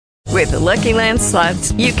With the Lucky Land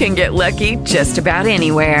Slots, you can get lucky just about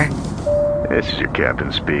anywhere. This is your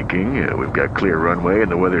captain speaking. We've got clear runway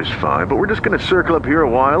and the weather's fine, but we're just going to circle up here a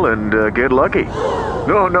while and get lucky.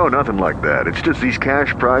 No, nothing like that. It's just these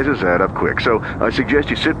cash prizes add up quick. So I suggest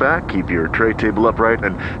you sit back, keep your tray table upright,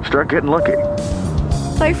 and start getting lucky.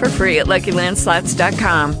 Play for free at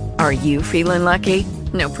LuckyLandSlots.com. Are you feeling lucky?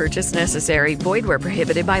 No purchase necessary. Void where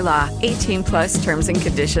prohibited by law. 18 plus terms and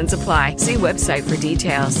conditions apply. See website for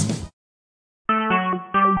details.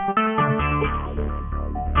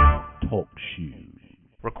 Talk shoes.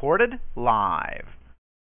 Recorded live.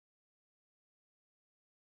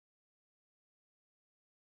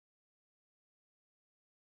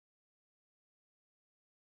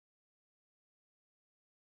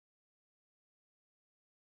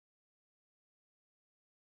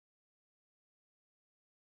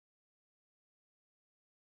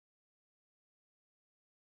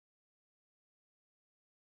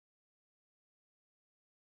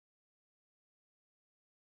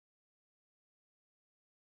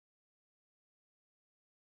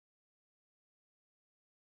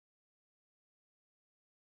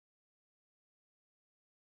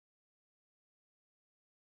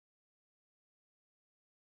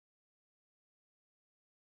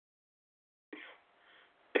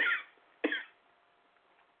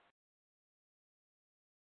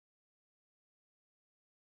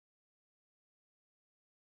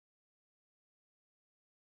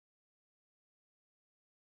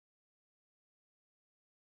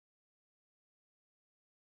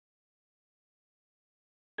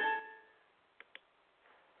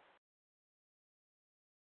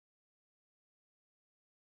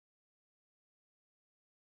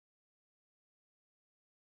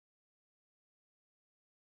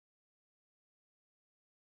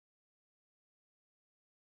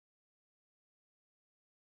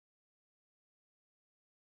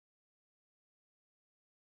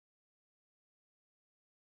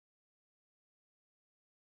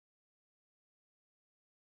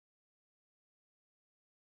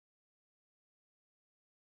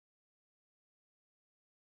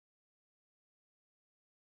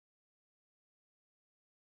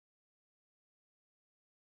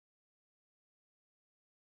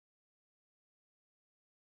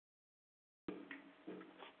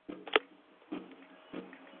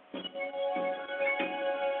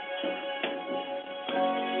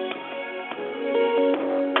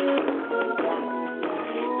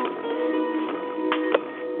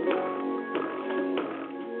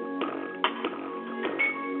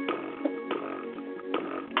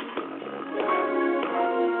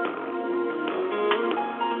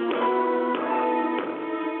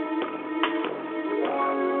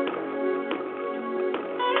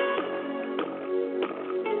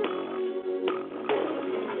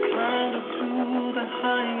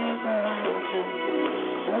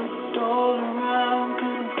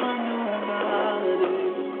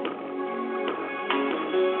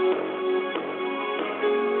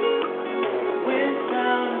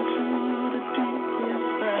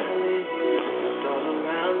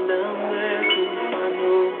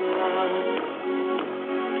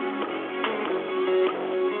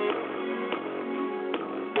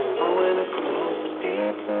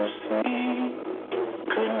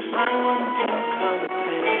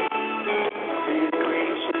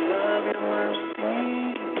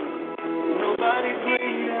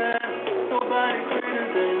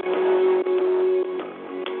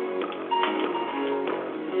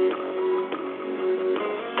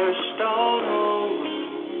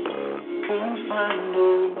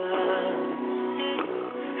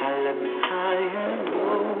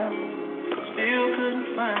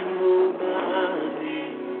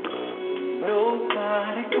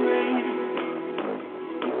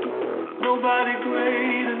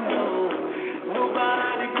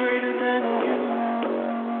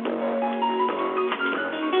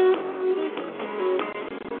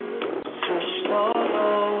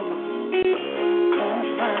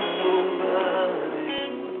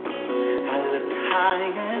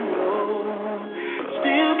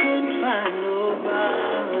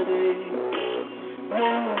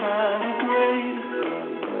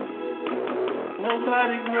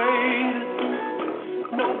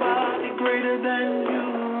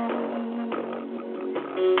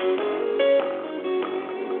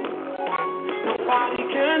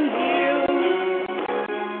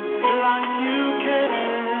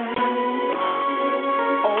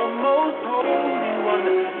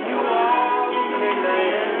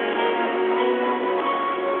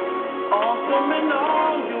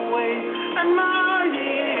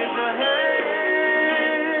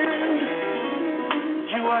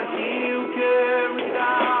 You are he who carried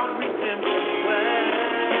out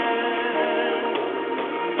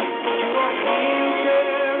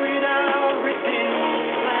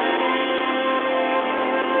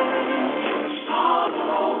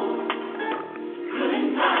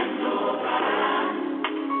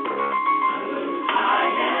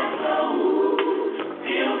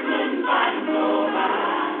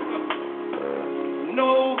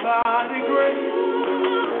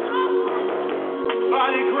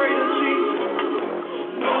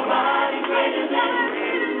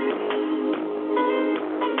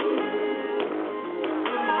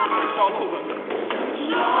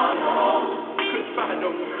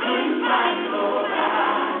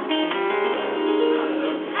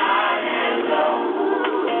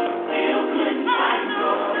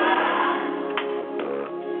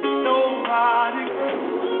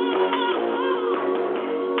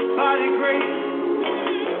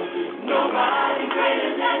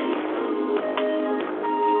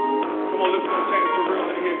gonna take it for real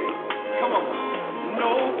in here. Come on.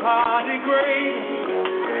 Nobody great.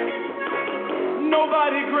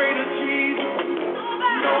 Nobody greater, Jesus.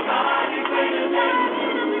 Nobody greater than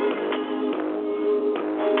you.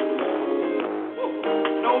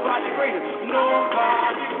 Nobody greater.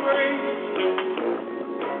 Nobody great.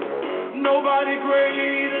 Nobody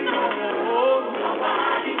greater.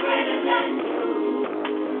 Nobody greater than you.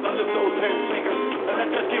 Now lift those hands, singers, and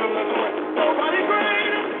let's just give him another word. Nobody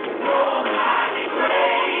greater. Nobody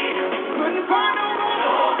greater. Couldn't find no more.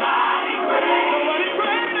 Nobody greater. Nobody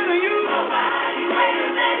greater than you. Nobody greater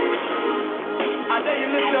than you. I dare you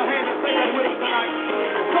lift your hands and sing that with us tonight.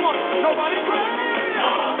 Come on, nobody greater.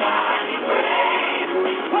 Nobody greater.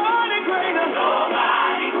 Nobody greater.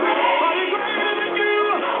 Nobody greater. Nobody greater than you.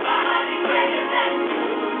 Nobody greater than you.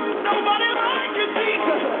 Nobody like you,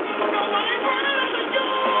 Jesus. Nobody greater than you.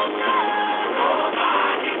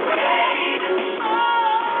 Nobody greater.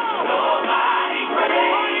 Oh, nobody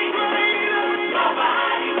greater.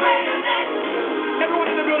 Nobody greater than you. Everyone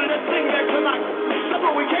in the building, let's sing that tonight. That's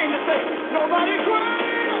what we came to say. Nobody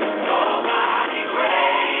greater. Nobody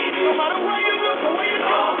greater. No matter where you look or where you go.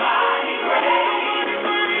 Nobody greater. Nobody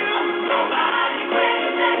greater. Nobody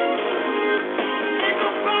greater than you.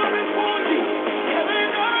 Angels bow before you. Heaven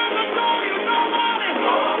and earth adore you. Nobody.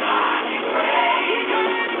 Nobody greater. We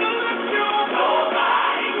came to lift you up.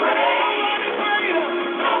 Nobody greater. Nobody greater.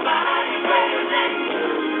 Nobody greater than you.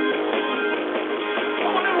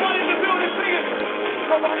 Come on, everyone in the building, sing it.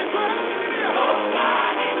 Nobody greater.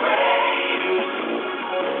 Nobody greater.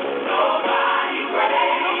 Nobody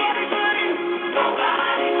greater. Nobody greater.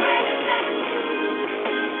 Nobody greater than you.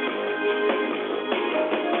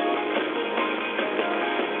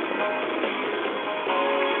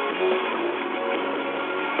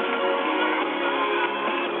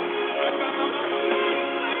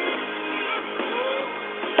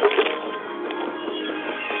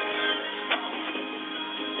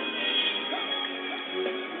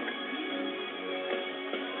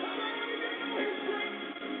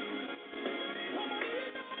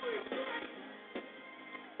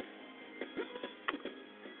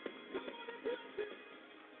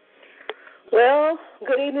 Well,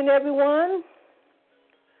 good evening, everyone.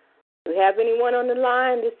 Do we have anyone on the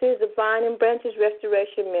line? This is the Vine and Branches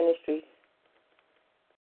Restoration Ministry.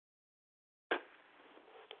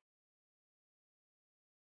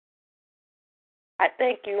 I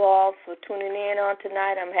thank you all for tuning in on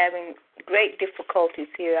tonight. I'm having great difficulties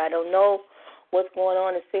here. I don't know what's going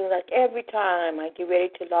on. It seems like every time I get ready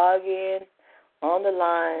to log in on the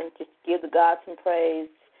line, just give the God some praise,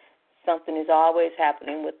 something is always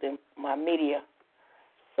happening with my media.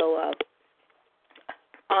 So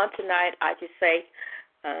on tonight, I just say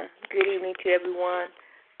good evening to everyone.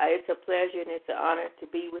 It's a pleasure and it's an honor to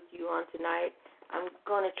be with you on tonight. I'm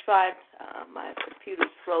going to try, my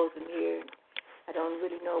computer's frozen here. I don't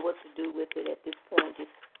really know what to do with it at this point. Just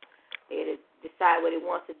it'll decide what it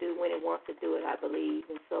wants to do when it wants to do it, I believe.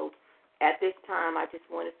 And so at this time, I just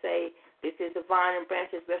want to say this is the Vine and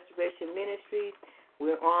Branches Restoration Ministries.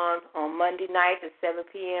 We're on Monday nights at 7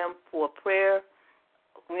 p.m. for prayer.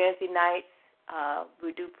 Wednesday nights,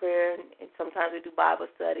 we do prayer, and sometimes we do Bible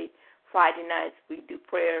study. Friday nights, we do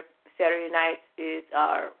prayer. Saturday nights is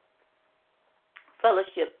our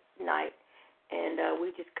fellowship night. And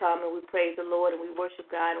we just come and we praise the Lord and we worship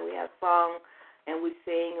God and we have song and we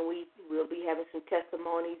sing and we'll be having some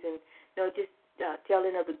testimonies and just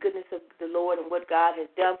telling of the goodness of the Lord and what God has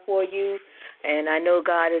done for you. And I know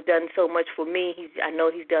God has done so much for me. I know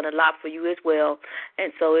He's done a lot for you as well.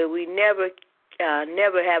 And so we never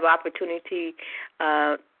have opportunity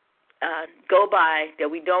go by that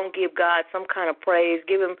we don't give God some kind of praise.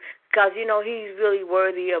 Give Him, because, He's really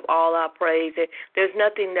worthy of all our praise. There's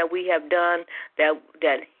nothing that we have done that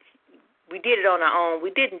we did it on our own. We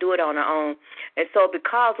didn't do it on our own. And so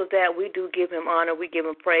because of that, we do give Him honor, we give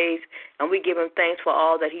Him praise, and we give Him thanks for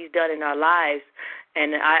all that He's done in our lives.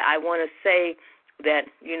 And I want to say that,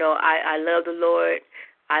 I love the Lord.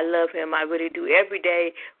 I love Him. I really do. Every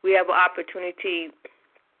day we have an opportunity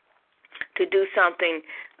to do something,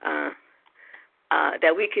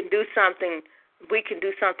 that we can do something. We can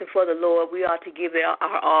do something for the Lord. We ought to give it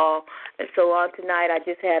our all. And so on tonight, I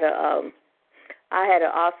just had I had an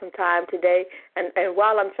awesome time today. And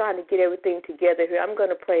while I'm trying to get everything together here, I'm going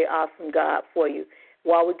to pray awesome God for you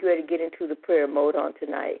while we get ready to get into the prayer mode on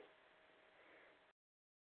tonight.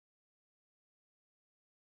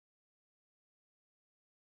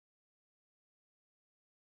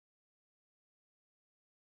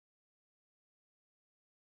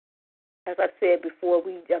 As I said before,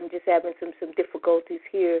 I'm just having some difficulties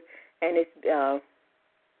here, and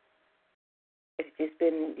it's just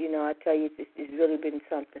been, I tell you, it's really been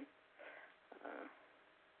something.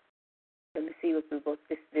 Let me see what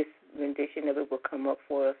this rendition of it will come up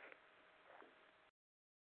for us.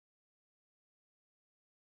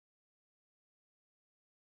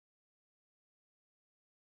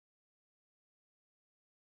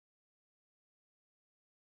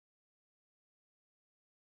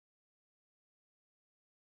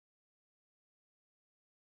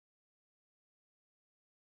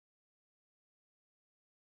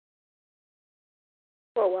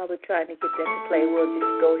 Well, while we're trying to get that to play, we'll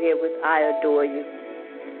just go ahead with I Adore You.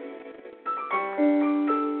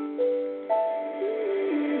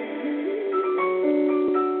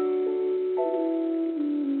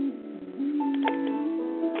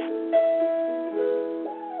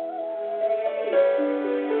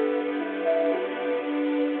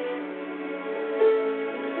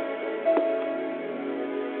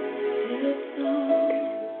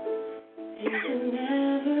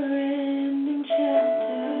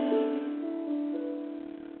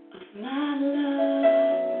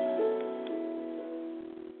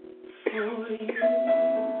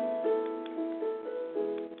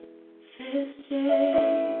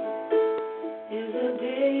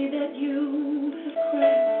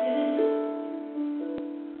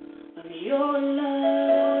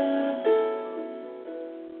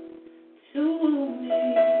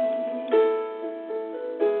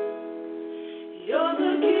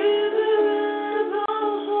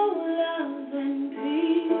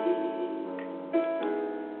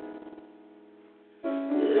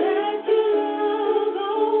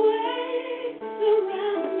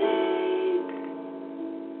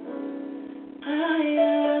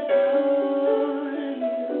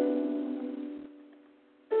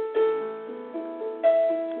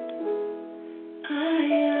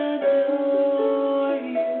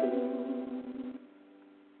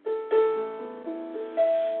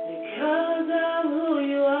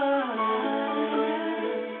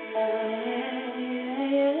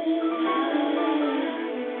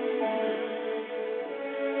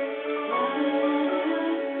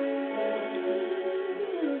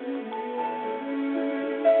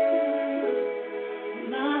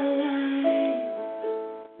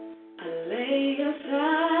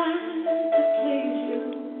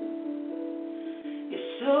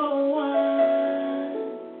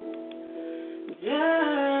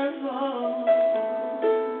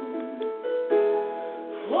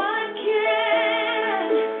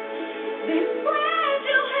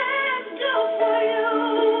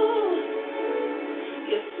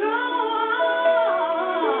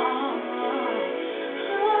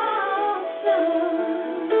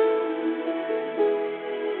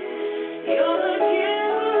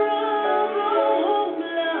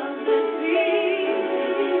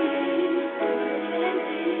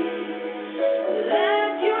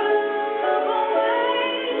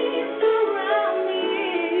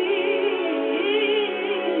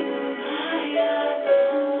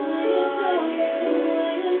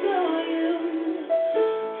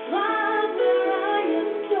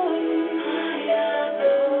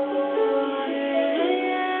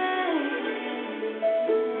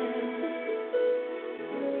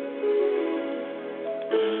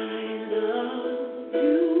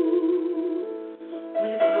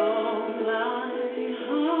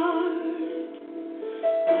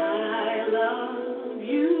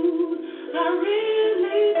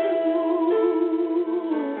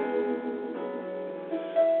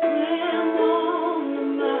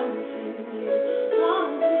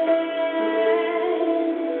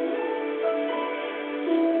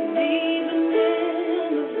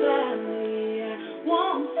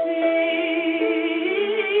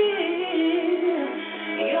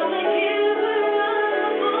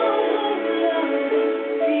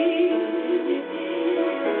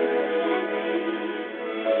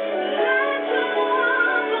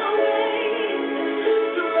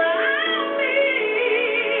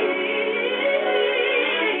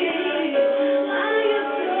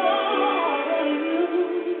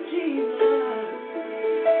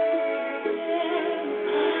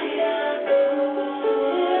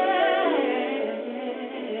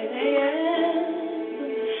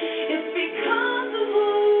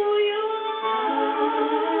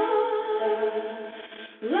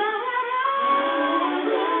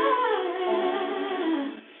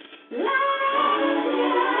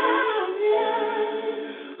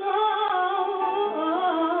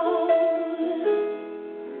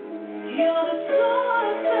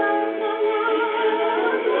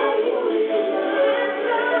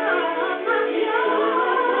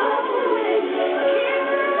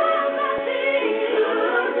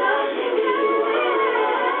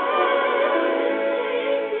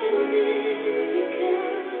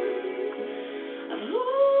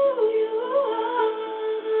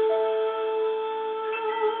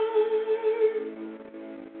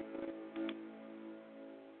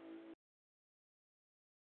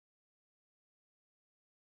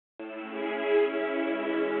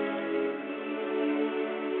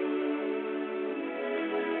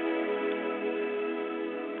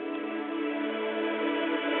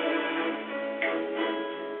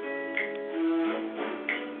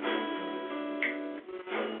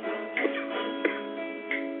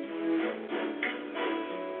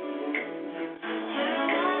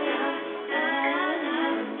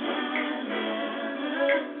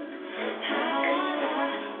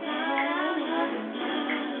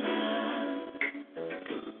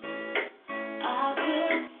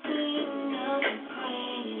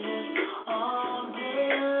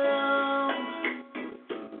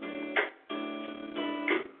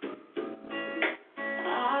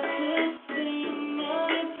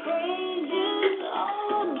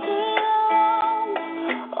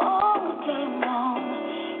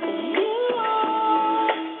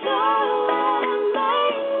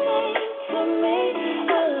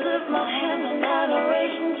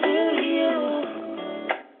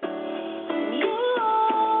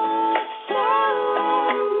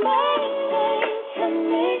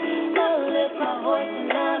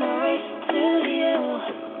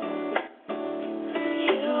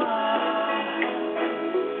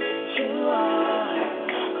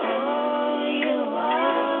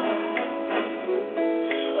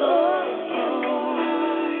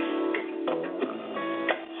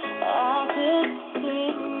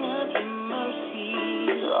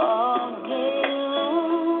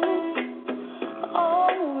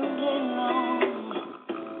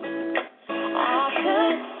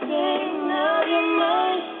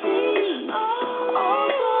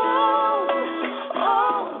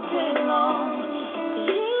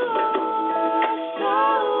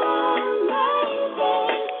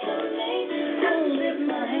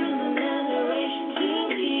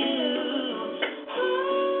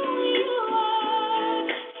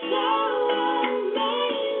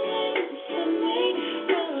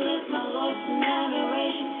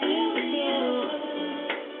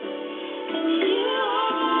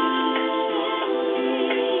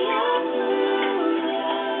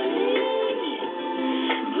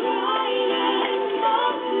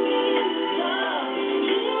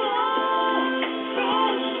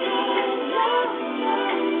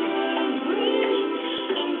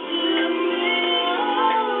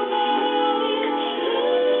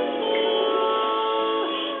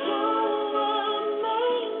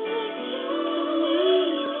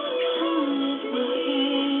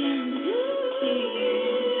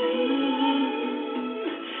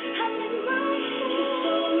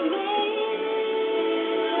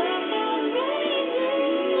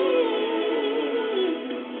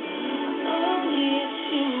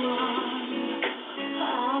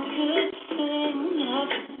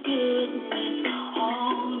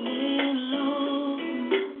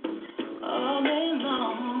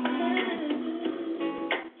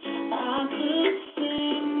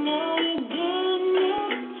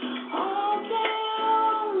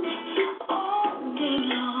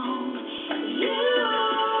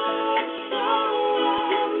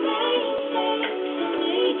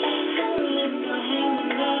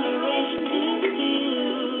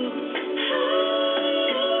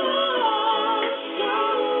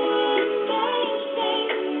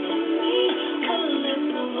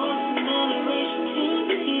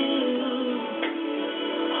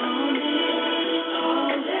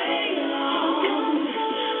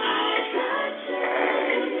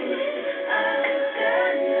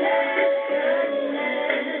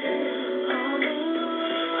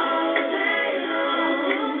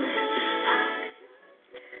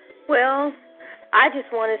 I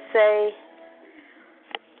just want to say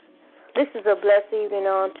this is a blessed evening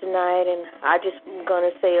on tonight, and I just am going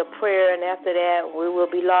to say a prayer, and after that we will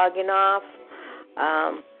be logging off.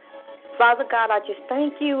 Father God, I just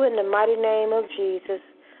thank you in the mighty name of Jesus.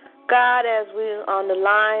 God, as we're on the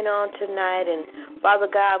line on tonight, and Father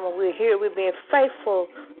God, when we're here, we're being faithful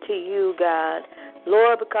to you, God.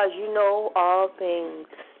 Lord, because you know all things.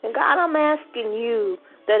 And God, I'm asking you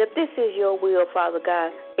that if this is your will, Father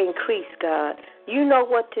God, increase, God. You know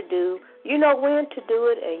what to do. You know when to do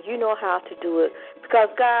it, and you know how to do it. Because,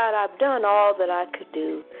 God, I've done all that I could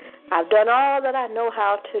do. I've done all that I know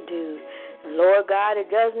how to do. Lord God, it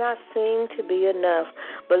does not seem to be enough.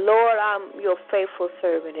 But, Lord, I'm your faithful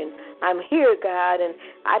servant, and I'm here, God, and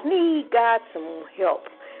I need, God, some help.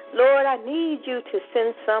 Lord, I need you to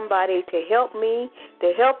send somebody to help me,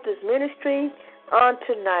 to help this ministry on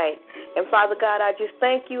tonight. And, Father God, I just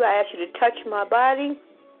thank you. I ask you to touch my body.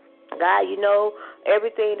 God, you know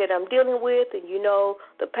everything that I'm dealing with, and you know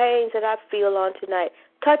the pains that I feel on tonight.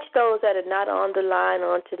 Touch those that are not on the line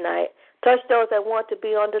on tonight. Touch those that want to be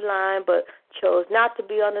on the line but chose not to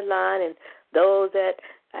be on the line, and those that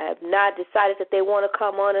have not decided that they want to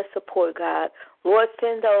come on and support, God. Lord,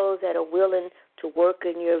 send those that are willing to work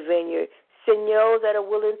in your vineyard. Send those that are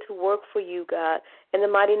willing to work for you, God. In the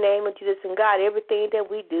mighty name of Jesus, and God, everything that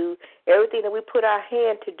we do, everything that we put our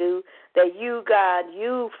hand to do, that you, God,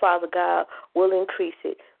 you, Father God, will increase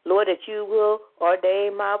it. Lord, that you will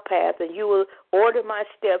ordain my path, and you will order my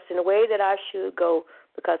steps in the way that I should go.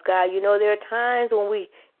 Because, God, you know there are times when we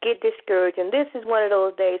get discouraged, and this is one of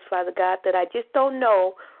those days, Father God, that I just don't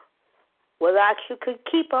know whether I could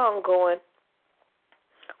keep on going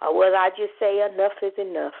or whether I just say enough is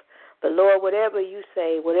enough. But, Lord, whatever you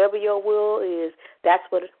say, whatever your will is, that's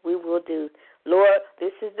what we will do. Lord,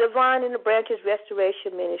 this is Divine in the Branches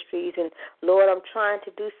Restoration Ministries, and, Lord, I'm trying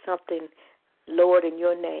to do something, Lord, in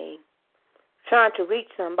your name. Trying to reach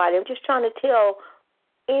somebody. I'm just trying to tell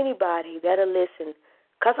anybody that'll listen,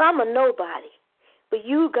 because I'm a nobody. But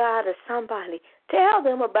you, God, are somebody. Tell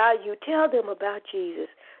them about you. Tell them about Jesus.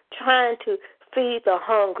 Trying to feed the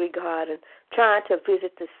hungry, God, and trying to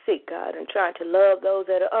visit the sick, God, and trying to love those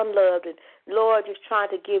that are unloved. And, Lord, just trying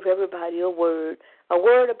to give everybody a word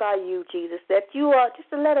about you, Jesus, that you are, just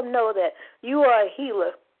to let them know that you are a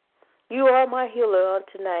healer. You are my healer on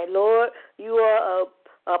tonight. Lord, you are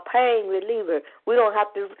a pain reliever. We don't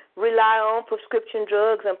have to rely on prescription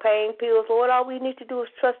drugs and pain pills. Lord, all we need to do is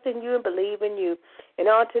trust in you and believe in you. And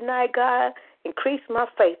on tonight, God, increase my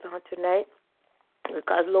faith on tonight.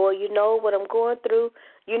 Because, Lord, you know what I'm going through.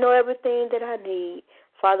 You know everything that I need.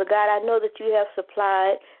 Father God, I know that you have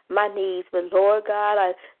supplied my needs. But, Lord God,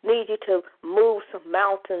 I need you to move some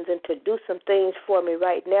mountains and to do some things for me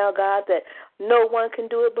right now, God, that no one can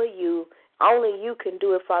do it but you. Only you can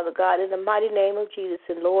do it, Father God, in the mighty name of Jesus.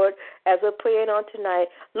 And, Lord, as we're praying on tonight,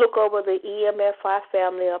 look over the EMFI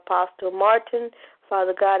family, Apostle Martin,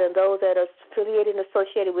 Father God, and those that are affiliated and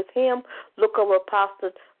associated with him. Look over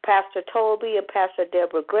Pastor Toby and Pastor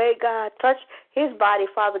Deborah Gray, God. Touch his body,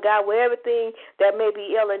 Father God, with everything that may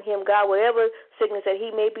be ailing him, God, whatever sickness that he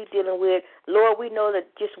may be dealing with. Lord, we know that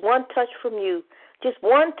just one touch from you, just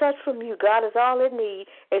one touch from you, God, is all it needs.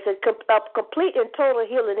 It's a complete and total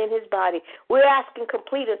healing in his body. We're asking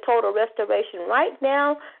complete and total restoration right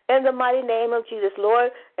now in the mighty name of Jesus,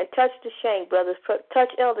 Lord, and touch the Shank brothers,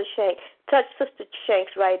 touch Elder Shank, touch Sister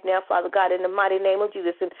Shanks right now, Father God, in the mighty name of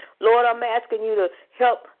Jesus. And, Lord, I'm asking you to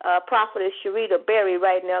help Prophetess Sharita Berry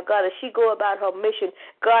right now, God, as she go about her mission,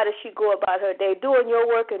 God, as she go about her day, doing your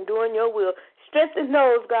work and doing your will. Strengthen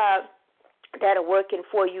those, God, that are working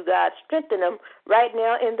for you, God. Strengthen them right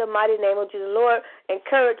now in the mighty name of Jesus. Lord,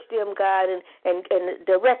 encourage them, God, and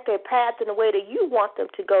direct their path in the way that you want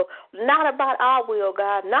them to go. Not about our will,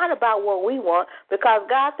 God, not about what we want, because,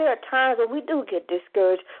 God, there are times when we do get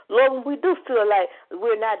discouraged. Lord, when we do feel like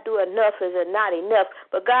we're not doing enough, is not enough.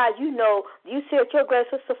 But, God, you know, you said your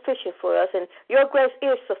grace is sufficient for us, and your grace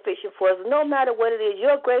is sufficient for us. No matter what it is,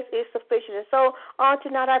 your grace is sufficient. And so, on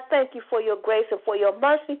tonight, I thank you for your grace and for your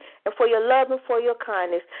mercy and for your love and for your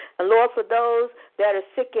kindness. And, Lord, for those that are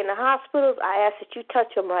sick in the hospitals, I ask that you touch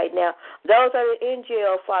them right now. Those that are in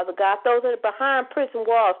jail, Father God, those that are behind prison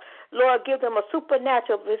walls, Lord, give them a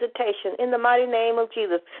supernatural visitation in the mighty name of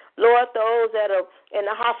Jesus. Lord, those that are in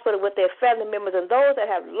the hospital with their family members and those that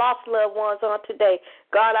have lost loved ones on today,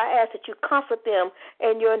 God, I ask that you comfort them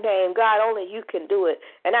in your name. God, only you can do it.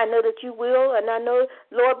 And I know that you will, and I know,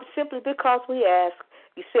 Lord, simply because we ask.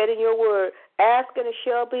 You said in your word, ask and it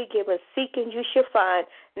shall be given, seek and you shall find,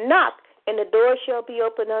 knock and the door shall be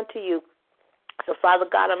opened unto you. So, Father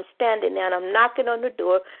God, I'm standing there and I'm knocking on the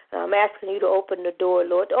door, and I'm asking you to open the door,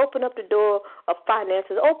 Lord. To open up the door of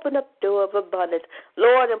finances, open up the door of abundance,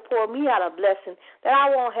 Lord, and pour me out a blessing that I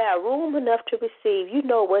won't have room enough to receive. You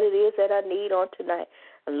know what it is that I need on tonight.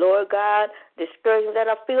 And Lord God, the discouragement that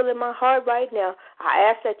I feel in my heart right now, I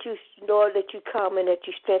ask that you, Lord, that you come and that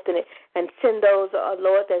you strengthen it and send those,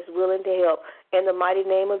 Lord, that's willing to help in the mighty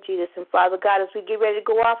name of Jesus. And Father God, as we get ready to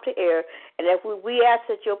go off the air, and if we ask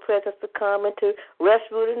that your presence to come and to rest,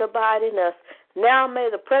 root, and abide in us, now may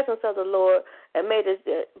the presence of the Lord and may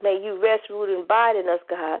you rest, root, and abide in us,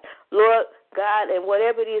 God. Lord God, and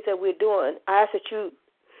whatever it is that we're doing, I ask that you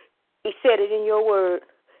said it in your word.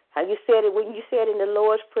 How you said it when you said in the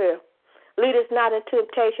Lord's Prayer. Lead us not into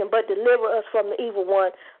temptation, but deliver us from the evil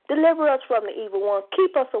one. Deliver us from the evil one.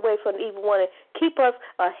 Keep us away from the evil one, and keep us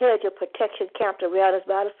a hedge of protection camped around us,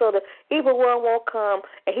 God, so the evil one won't come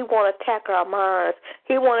and he won't attack our minds.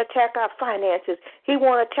 He won't attack our finances. He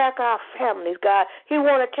won't attack our families, God. He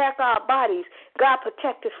won't attack our bodies. God,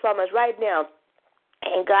 protect us from us right now.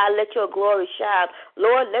 And God, let your glory shine.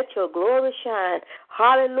 Lord, let your glory shine.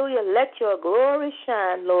 Hallelujah. Let your glory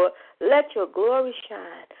shine, Lord. Let your glory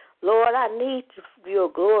shine. Lord, I need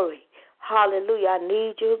your glory. Hallelujah. I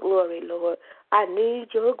need your glory, Lord. I need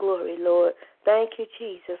your glory, Lord. Thank you,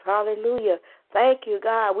 Jesus. Hallelujah. Thank you,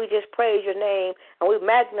 God. We just praise your name, and we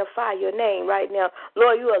magnify your name right now.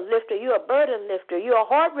 Lord, you're a lifter. You're a burden lifter. You're a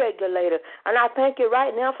heart regulator. And I thank you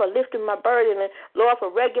right now for lifting my burden, and, Lord, for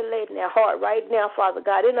regulating that heart right now, Father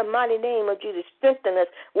God. In the mighty name of Jesus, strengthen us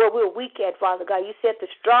where we're weak at, Father God. You said the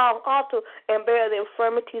strong ought to and bear the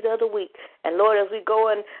infirmities of the weak. And, Lord, as we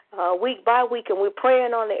go in week by week and we're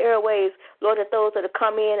praying on the airways, Lord, that those that have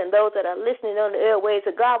come in and those that are listening on the airways,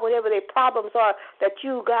 that, God, whatever their problems are, that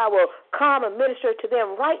you, God, will come and minister to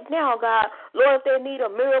them right now, God. Lord, if they need a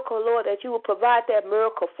miracle, Lord, that you will provide that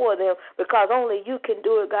miracle for them, because only you can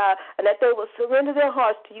do it, God, and that they will surrender their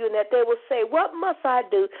hearts to you, and that they will say, what must I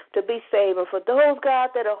do to be saved? And for those, God,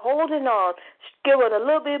 that are holding on, give it a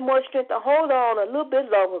little bit more strength to hold on a little bit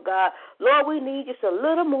longer, God. Lord, we need just a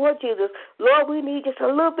little more Jesus. Lord, we need just a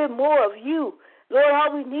little bit more of you. Lord,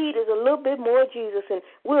 all we need is a little bit more Jesus, and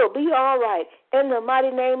we'll be all right in the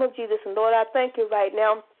mighty name of Jesus. And, Lord, I thank you right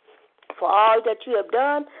now for all that you have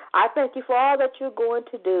done. I thank you for all that you're going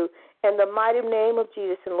to do in the mighty name of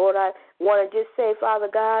Jesus. And, Lord, I want to just say, Father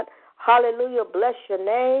God, hallelujah, bless your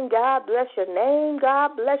name, God, bless your name,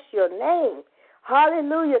 God, bless your name.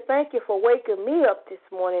 Hallelujah. Thank you for waking me up this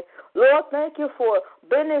morning. Lord, thank you for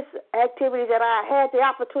business activities that I had the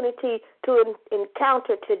opportunity to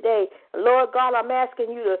encounter today. Lord God, I'm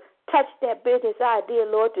asking you to touch that business idea,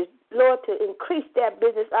 Lord, to increase that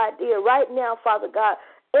business idea right now, Father God,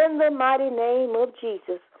 in the mighty name of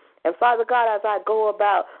Jesus. And, Father God, as I go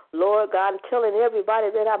about, Lord God, I'm telling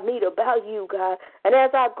everybody that I meet about you, God. And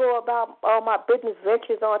as I go about all my business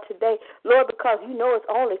ventures on today, Lord, because you know it's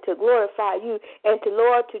only to glorify you and to,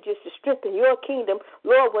 Lord, to just to strengthen your kingdom,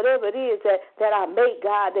 Lord, whatever it is that I make,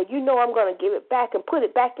 God, that you know I'm going to give it back and put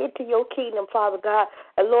it back into your kingdom, Father God.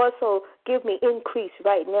 And, Lord, so give me increase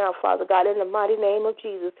right now, Father God, in the mighty name of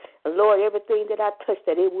Jesus. And, Lord, everything that I touch,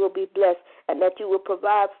 that it will be blessed, and that you will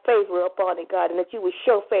provide favor upon it, God, and that you will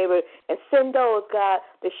show favor and send those, God,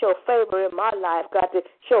 to show favor in my life, God, to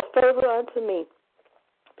show favor unto me.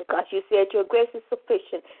 Because you said your grace is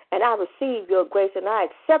sufficient, and I receive your grace, and I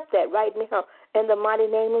accept that right now in the mighty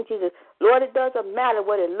name of Jesus. Lord, it doesn't matter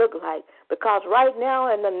what it looks like, because right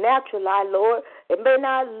now in the natural eye, Lord, it may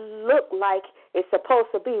not look like it's supposed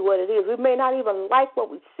to be what it is. We may not even like what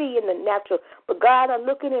we see in the natural, but God, I'm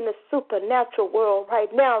looking in the supernatural world right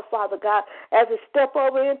now, Father God. As we step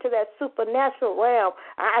over into that supernatural realm,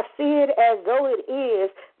 I see it as though it is,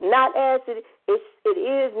 not as it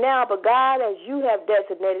is now, but God, as you have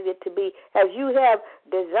designated it to be, as you have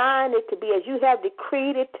designed it to be, as you have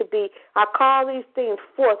decreed it to be, I call these things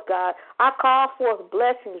forth, God. I call forth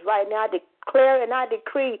blessings right now. I declare and I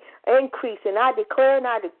decree increase, and I declare and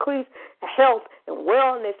I decree health and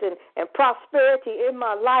wellness and prosperity in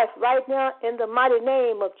my life right now in the mighty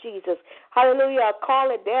name of Jesus. Hallelujah. I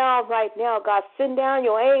call it down right now, God. Send down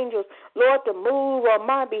your angels, Lord, to move on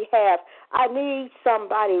my behalf. I need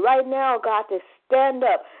somebody right now, God, to stand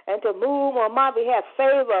up and to move on my behalf.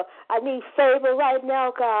 Favor. I need favor right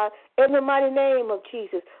now, God, in the mighty name of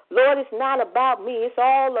Jesus. Lord, it's not about me. It's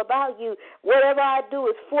all about you. Whatever I do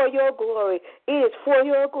is for your glory. It is for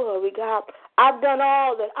your glory, God. I've done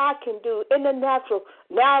all that I can do in the natural.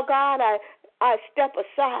 Now, God, I step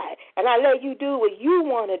aside and I let you do what you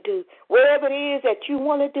want to do. Whatever it is that you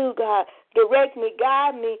want to do, God, direct me,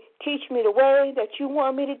 guide me, teach me the way that you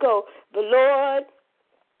want me to go. But, Lord,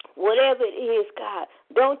 Whatever it is, God,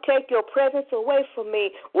 don't take your presence away from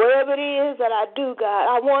me. Whatever it is that I do, God,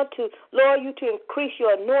 I want to, Lord, you to increase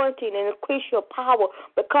your anointing and increase your power,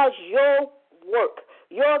 because your work,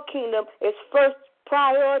 your kingdom is first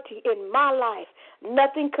priority in my life.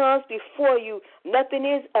 Nothing comes before you. Nothing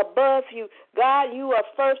is above you. God, you are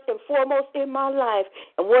first and foremost in my life.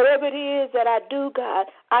 And whatever it is that I do, God,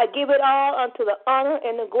 I give it all unto the honor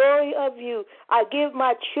and the glory of you. I give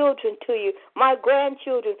my children to you, my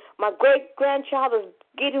grandchildren, my great-grandchild is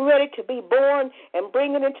getting ready to be born and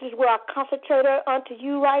bringing into this world. I concentrate her unto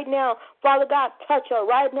you right now. Father God, touch her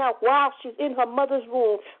right now while she's in her mother's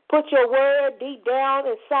womb. Put your word deep down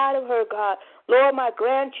inside of her, God. Lord, my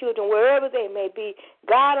grandchildren, wherever they may be,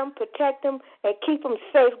 guide them, protect them, and keep them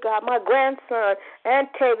safe, God. My grandson,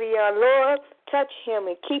 Antavion, Lord, touch him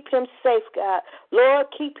and keep him safe, God. Lord,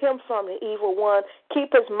 keep him from the evil one.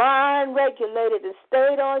 Keep his mind regulated and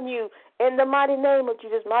stayed on you. In the mighty name of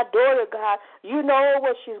Jesus, my daughter, God, you know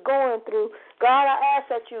what she's going through. God, I ask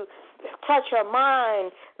that you touch her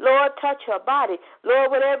mind. Lord, touch her body.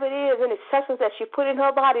 Lord, whatever it is, any substance that she put in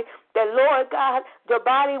her body, that, Lord God, the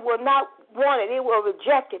body will not want it. It will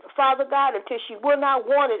reject it, Father God, until she will not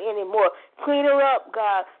want it anymore. Clean her up,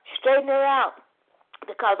 God. Straighten her out,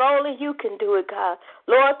 because only you can do it, God.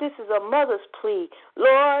 Lord, this is a mother's plea.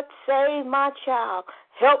 Lord, save my child.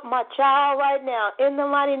 Help my child right now in the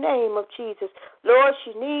mighty name of Jesus. Lord,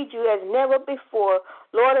 she needs you as never before.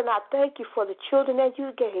 Lord, and I thank you for the children that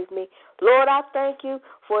you gave me. Lord, I thank you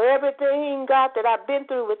for everything, God, that I've been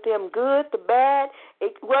through with them, good, the bad.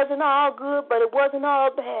 It wasn't all good, but it wasn't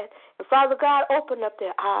all bad. And Father God, open up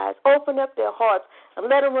their eyes, open up their hearts, and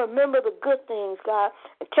let them remember the good things, God,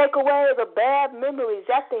 and take away the bad memories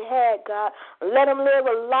that they had, God, and let them live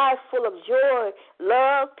a life full of joy,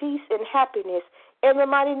 love, peace, and happiness. In the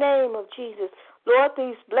mighty name of Jesus, Lord,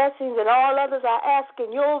 these blessings and all others I ask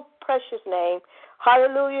in your precious name.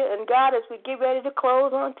 Hallelujah. And God, as we get ready to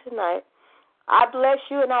close on tonight, I bless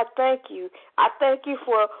you and I thank you. I thank you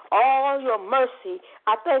for all your mercy.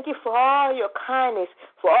 I thank you for all your kindness,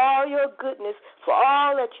 for all your goodness, for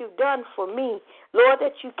all that you've done for me. Lord,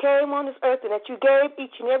 that you came on this earth and that you gave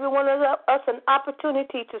each and every one of us an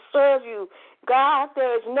opportunity to serve you. God,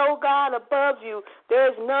 there is no God above you. There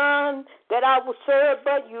is none that I will serve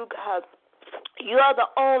but you, God. You are the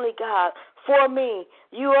only God for me.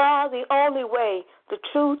 You are the only way, the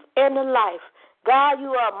truth, and the life. God, you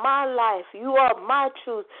are my life. You are my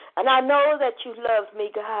truth. And I know that you love me,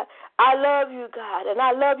 God. I love you, God. And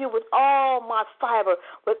I love you with all my fiber,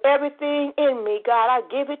 with everything in me, God. I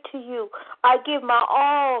give it to you. I give my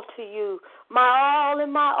all to you. My all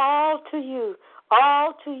and my all to you.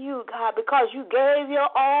 All to you, God, because you gave your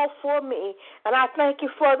all for me. And I thank you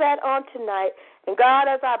for that on tonight. And God,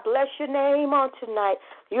 as I bless your name on tonight,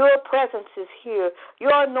 your presence is here.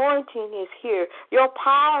 Your anointing is here. Your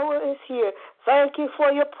power is here. Thank you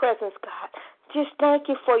for your presence, God. Just thank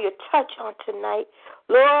you for your touch on tonight.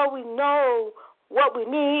 Lord, we know what we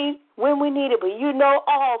need when we need it, but you know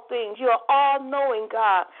all things. You are all-knowing,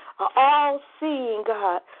 God, an all-seeing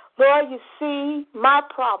God. Lord, you see my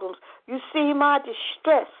problems. You see my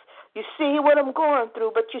distress. You see what I'm going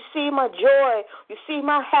through, but you see my joy. You see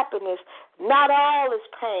my happiness. Not all is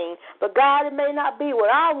pain, but God, it may not be what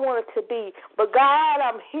I want it to be, but God,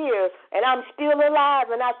 I'm here, and I'm still alive,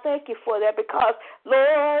 and I thank you for that because,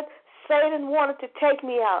 Lord, Satan wanted to take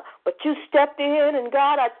me out, but you stepped in, and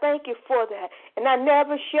God, I thank you for that, and I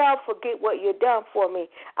never shall forget what you've done for me.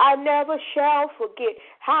 I never shall forget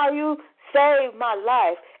how you saved my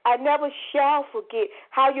life. I never shall forget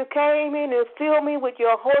how you came in and filled me with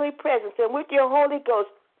your holy presence and with your Holy Ghost.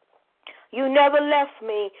 You never left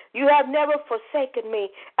me. You have never forsaken me.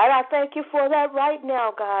 And I thank you for that right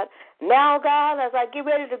now, God. Now, God, as I get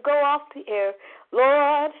ready to go off the air,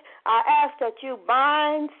 Lord, I ask that you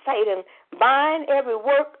bind Satan, bind every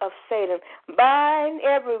work of Satan, bind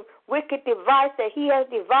every wicked device that he has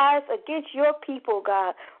devised against your people,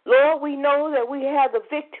 God. Lord, we know that we have the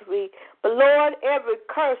victory, but Lord, every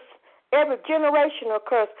curse, every generational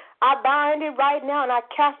curse, I bind it right now and I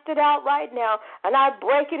cast it out right now and I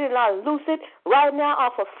break it and I loose it right now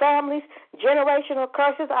off of families, generational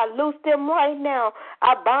curses. I loose them right now.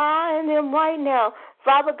 I bind them right now.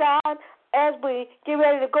 Father God, as we get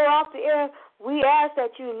ready to go off the air, we ask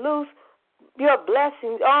that you loose your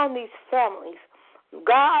blessings on these families.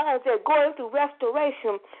 God, as they're going through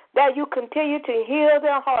restoration, that you continue to heal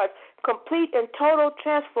their hearts, complete and total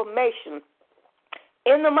transformation.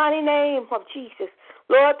 In the mighty name of Jesus,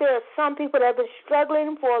 Lord, there are some people that have been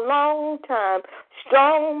struggling for a long time.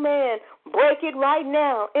 Strong man, break it right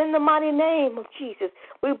now in the mighty name of Jesus.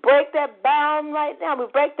 We break that bound right now. We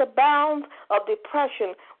break the bounds of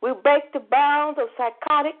depression. We break the bounds of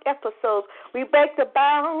psychotic episodes. We break the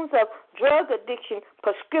bounds of drug addiction,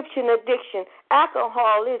 prescription addiction,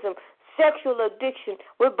 alcoholism, sexual addiction.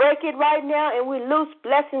 We break it right now, and we loose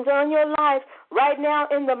blessings on your life right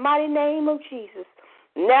now in the mighty name of Jesus.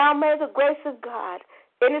 Now may the grace of God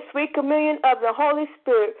in the sweet communion of the Holy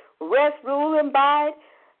Spirit rest, rule, and abide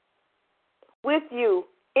with you,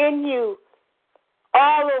 in you,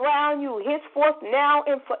 all around you, henceforth, now,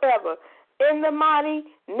 and forever. In the mighty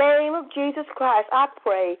name of Jesus Christ, I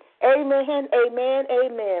pray. Amen, amen,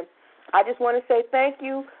 amen. I just want to say thank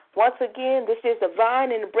you once again. This is the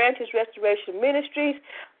Vine and the Branches Restoration Ministries.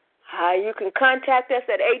 You can contact us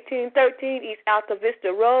at 1813 East Alta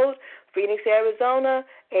Vista Road, Phoenix, Arizona,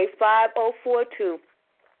 85042.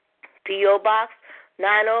 P.O. Box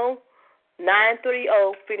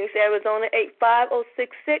 90930, Phoenix, Arizona,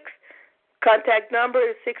 85066. Contact number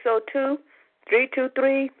is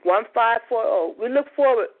 602-323-1540. We look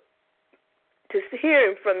forward to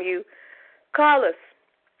hearing from you. Call us.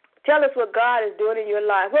 Tell us what God is doing in your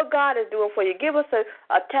life, what God is doing for you. Give us a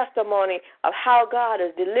testimony of how God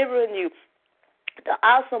is delivering you, the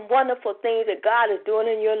awesome, wonderful things that God is doing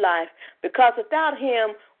in your life. Because without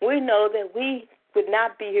Him, we know that we would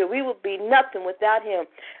not be here. We would be nothing without Him.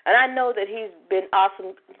 And I know that He's been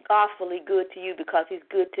awfully good to you because He's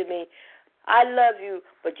good to me. I love you,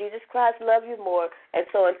 but Jesus Christ loves you more. And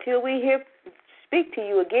so until we speak to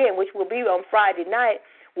you again, which will be on Friday night,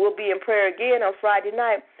 we'll be in prayer again on Friday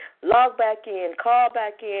night. Log back in, call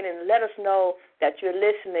back in, and let us know that you're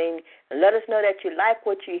listening, and let us know that you like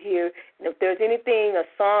what you hear. And if there's anything, a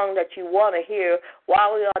song that you want to hear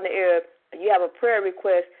while we're on the air, you have a prayer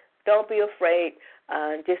request, don't be afraid.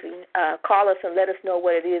 Just call us and let us know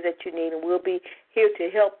what it is that you need, and we'll be here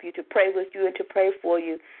to help you, to pray with you, and to pray for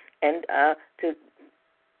you, and to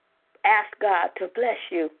ask God to bless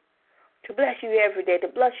you every day, to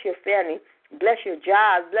bless your family, bless your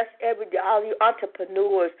job, bless all you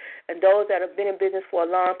entrepreneurs and those that have been in business for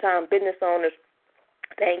a long time, business owners.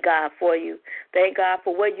 Thank God for you. Thank God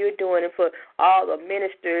for what you're doing, and for all the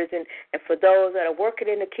ministers and for those that are working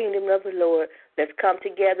in the kingdom of the Lord. Let's come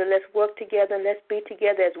together. Let's work together, and let's be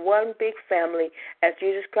together as one big family, as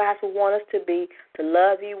Jesus Christ would want us to be, to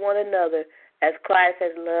love you one another as Christ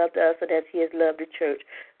has loved us and as He has loved the church.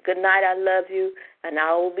 Good night. I love you, and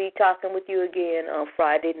I will be talking with you again on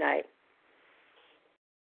Friday night.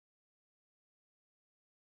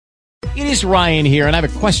 It is Ryan here, and I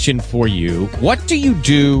have a question for you. What do you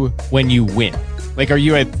do when you win? Like, are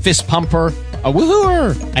you a fist pumper, a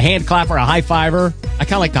woohooer, a hand clapper, a high fiver? I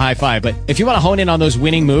kind of like the high five, but if you want to hone in on those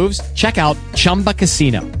winning moves, check out Chumba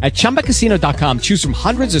Casino. At ChumbaCasino.com, choose from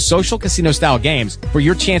hundreds of social casino-style games for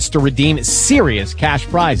your chance to redeem serious cash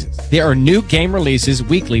prizes. There are new game releases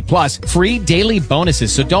weekly, plus free daily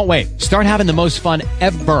bonuses, so don't wait. Start having the most fun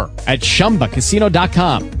ever at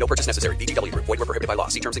ChumbaCasino.com. No purchase necessary. VGW Group. Void where prohibited by law.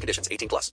 See terms and conditions. 18+.